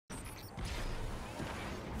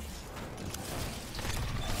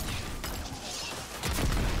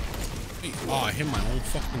Oh, I hit my own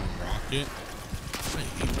fucking rocket. I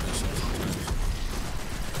hate myself sometimes.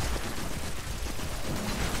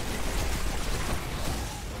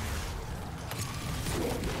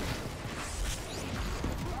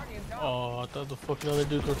 Oh, I thought the fucking other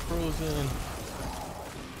dudes were frozen.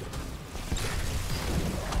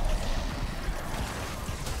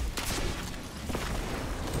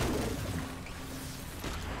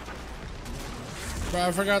 Bro,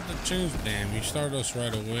 I forgot to change. Damn, you started us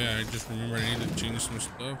right away. I just remember I need to change some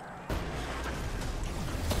stuff.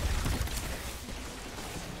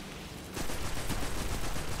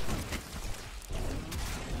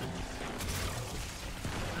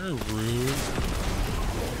 You're rude.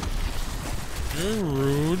 You're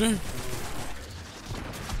rude.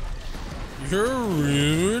 You're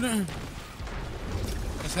rude.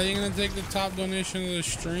 That's how you're gonna take the top donation of the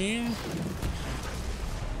stream?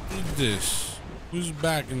 Look at this. Who's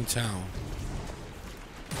back in town?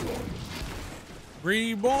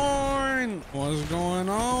 Reborn! What's going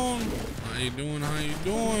on? How you doing? How you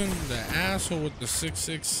doing? The asshole with the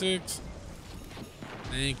 666.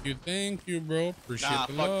 Thank you, bro. Appreciate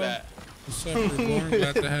the love. Fuck that. What's up, Reborn?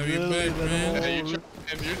 Glad to have you back, man. Hey,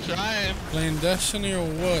 you're trying. Playing Destiny or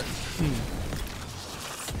what?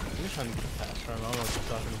 You're trying to get past her. I don't know what you're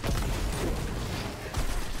talking about.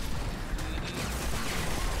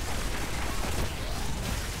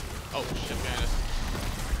 Oh shit, man.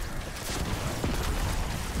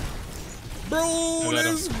 Bro,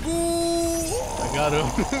 let's go! I got him.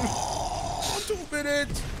 2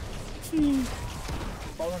 minutes.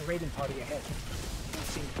 Fallen raiding party ahead. Don't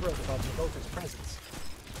seem thrilled about Devota's presence.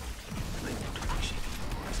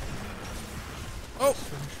 Oh!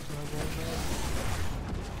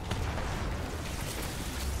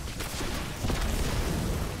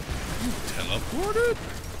 You teleported?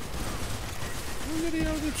 When did he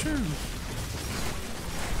have the chance?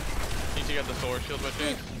 You got the sword shield with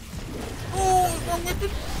you? Oh, wrong weapon!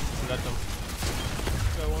 Got them.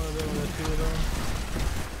 Got one of them, got 2 of them.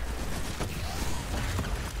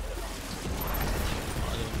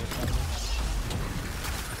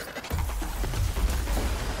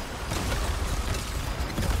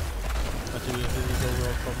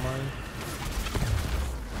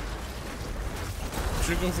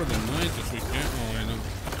 Should go for the knight if we can. Oh, I know.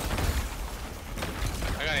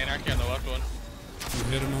 I got anarchy on the left one. You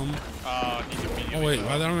hit him on. He immediately. Oh wait,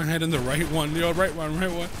 why don't I hit in the right one? Yo, right one,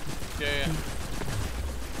 right one. Yeah.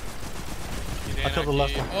 I killed the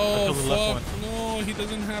left one. Oh, I killed the left one. No, he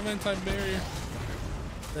doesn't have anti-barrier.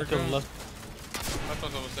 I killed the left. Left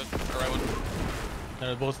one's almost dead. Or right one.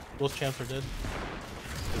 Yeah, both champs are dead.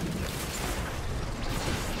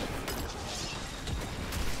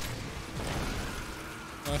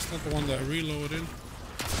 That's not the one that reloaded.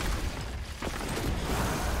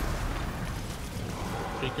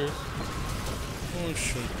 Speakers. Oh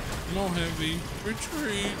shit. No heavy.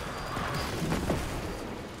 Retreat.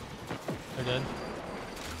 They're dead.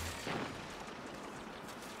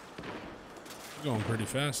 Going pretty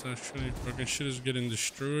fast actually. Fucking shit is getting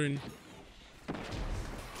destroyed.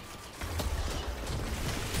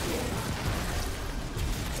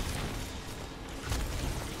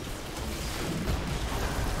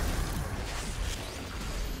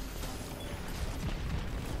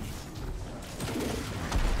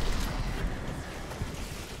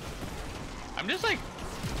 I'm just like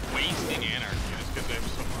wasting anarchy just because I have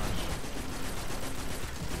so much.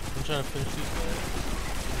 I'm trying to finish these guys.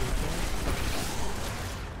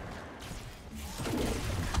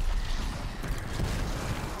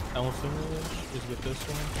 I won't finish. Just get this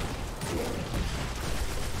one.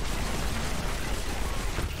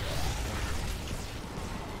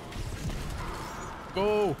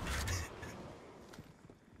 Go!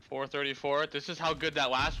 434. This is how good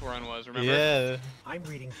that last run was, remember? Yeah. I'm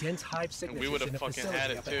reading dense hive signatures. And we would have in a fucking facility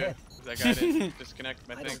had it up too. ahead. That guy didn't disconnect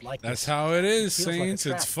my I thing. don't like That's this. how it is, Feels like a Saints.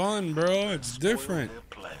 trap. It's fun, bro. It's different.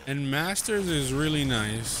 And Masters is really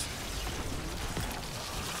nice.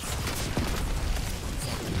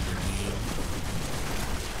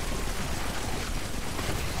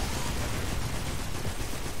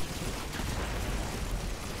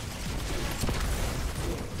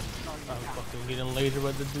 I'm fucking getting lasered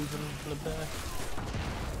by the dudes in the back.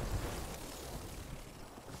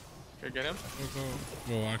 Here, get him.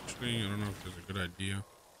 Well, actually, I don't know if that's a good idea.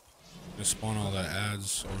 Just spawn all the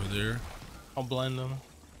ads over there. I'll blind them.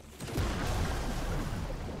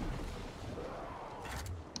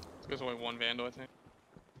 There's only one Vandal, I think.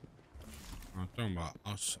 I'm talking about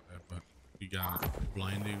outside, but we got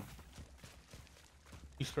blinding.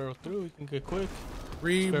 You Sparrow through, we can get quick.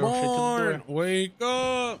 Reborn! door. Wake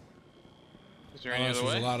up! Is there any This other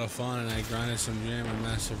was way? a lot of fun, and I grinded some jam and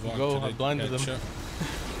massive walk. Go, to I blinded them. catch up.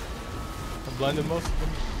 I blinded most of them,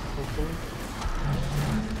 hopefully.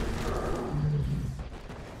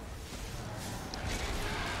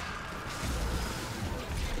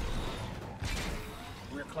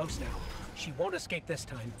 We're close now. She won't escape this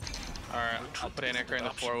time. Alright, I'll put an anchor in the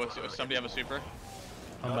floor. With somebody have a super?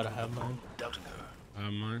 I'm about to have mine. Doubting her.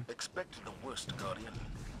 Mine. Expect the worst, Guardian.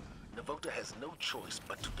 Navota has no choice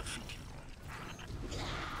but to defeat you.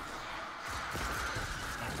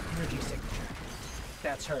 Energy signature.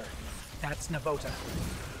 That's her. That's Navota.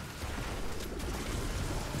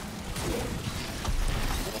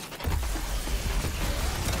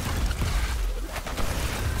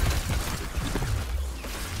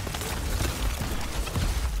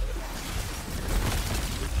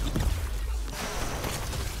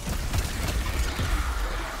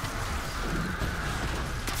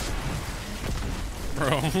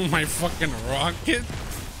 Bro, my fucking rocket.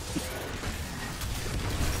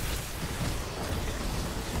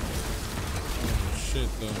 Oh shit,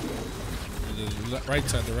 though. The right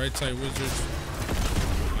side wizards.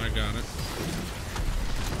 I got it.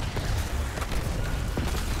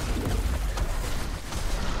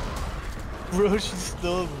 Bro, she's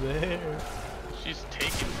still there. She's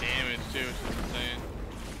taking damage too, which is insane.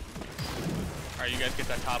 Alright, you guys get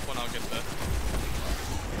that top one, I'll get the...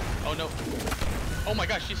 Oh no. Oh my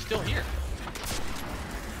gosh, she's still here.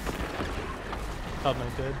 Top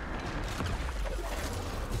man dead.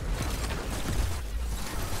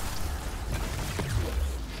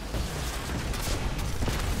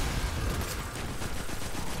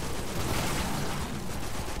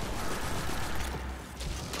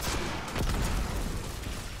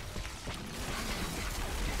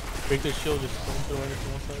 Break their shield, just don't throw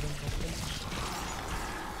anything else at them.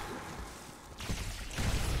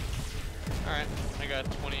 Alright, I got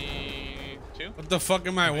 22. What the fuck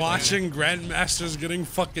am I watching? Grandmaster's getting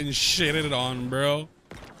fucking shitted on, bro.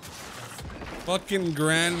 Fucking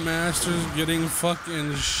Grandmaster's getting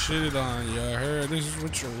fucking shitted on. You heard? This is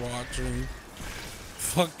what you're watching.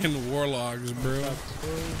 Fucking warlogs, bro.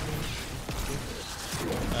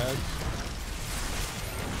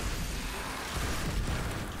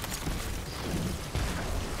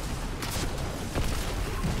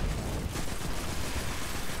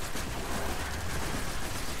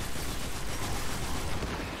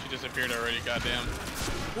 Disappeared already, goddamn.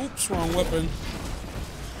 Oops, wrong weapon.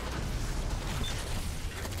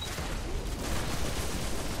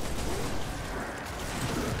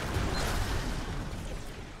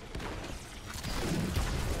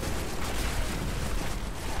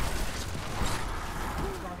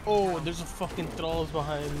 Oh, there's a fucking thralls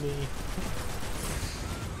behind me.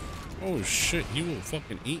 Oh shit, he will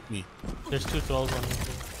fucking eat me. There's two thralls on me.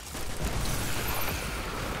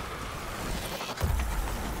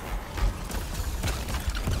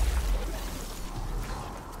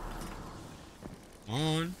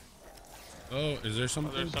 On. Oh, is there Oh,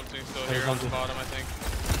 something? there's something still There's here on the something. bottom, I think.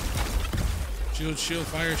 Shield, shield,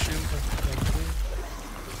 fire shield.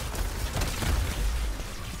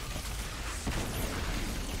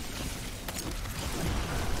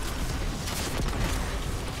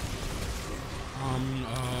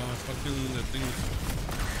 Fucking the thing.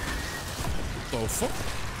 The fuck?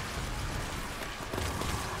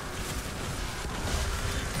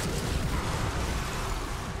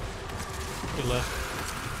 He left.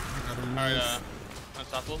 Gotta move. Alright,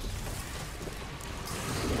 unstoppables.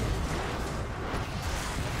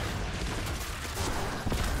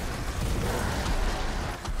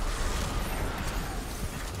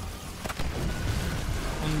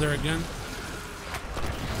 On there again.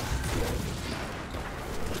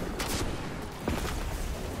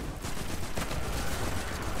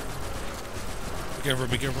 Be careful,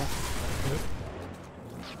 be careful. No,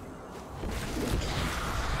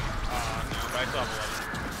 but I still have 11.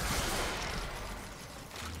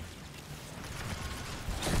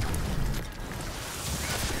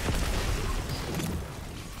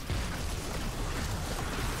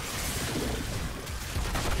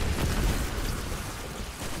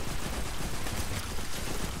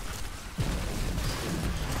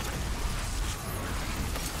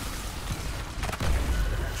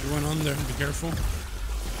 She went on there, be careful.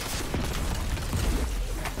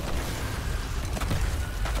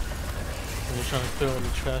 We're trying to throw in the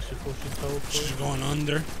trash before she She's teleports. going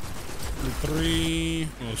under. In 3.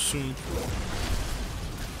 Well, soon.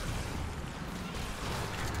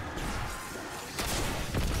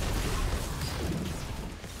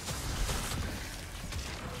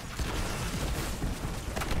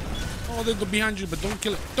 Oh, they go behind you, but don't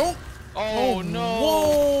kill it. Don't! Oh, no!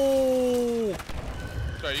 Whoa!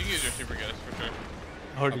 Sorry, alright, you can use your super guys for sure.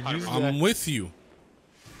 Or did you use I'm that? with you.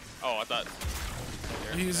 Oh, I thought.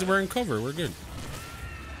 He's wearing cover. We're good.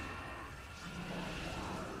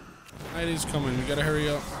 Heidi's coming. We gotta hurry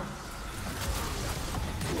up.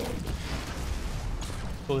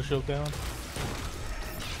 Pull the shield down.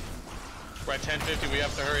 We're at 1050. We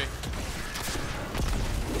have to hurry.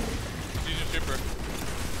 Use your super.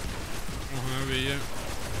 I don't have it yet.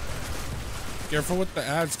 Careful with the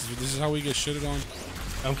ads, because this is how we get shitted on.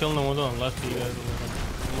 I'm killing the ones on the left of you guys.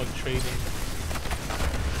 I'm like trading.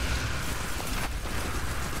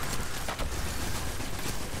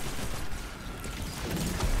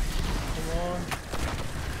 Come on.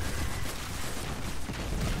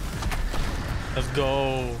 Let's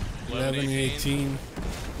go. 11, 18,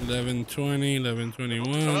 11, 20, 11,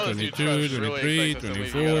 21, 22, 23,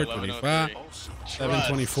 24, 25, 11,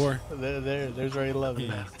 24. There's already 11.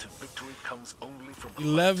 Yeah. To victory comes only from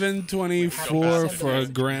 11, 24 for a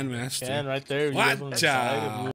Grandmaster. And right there. You guys on the side of Watcha!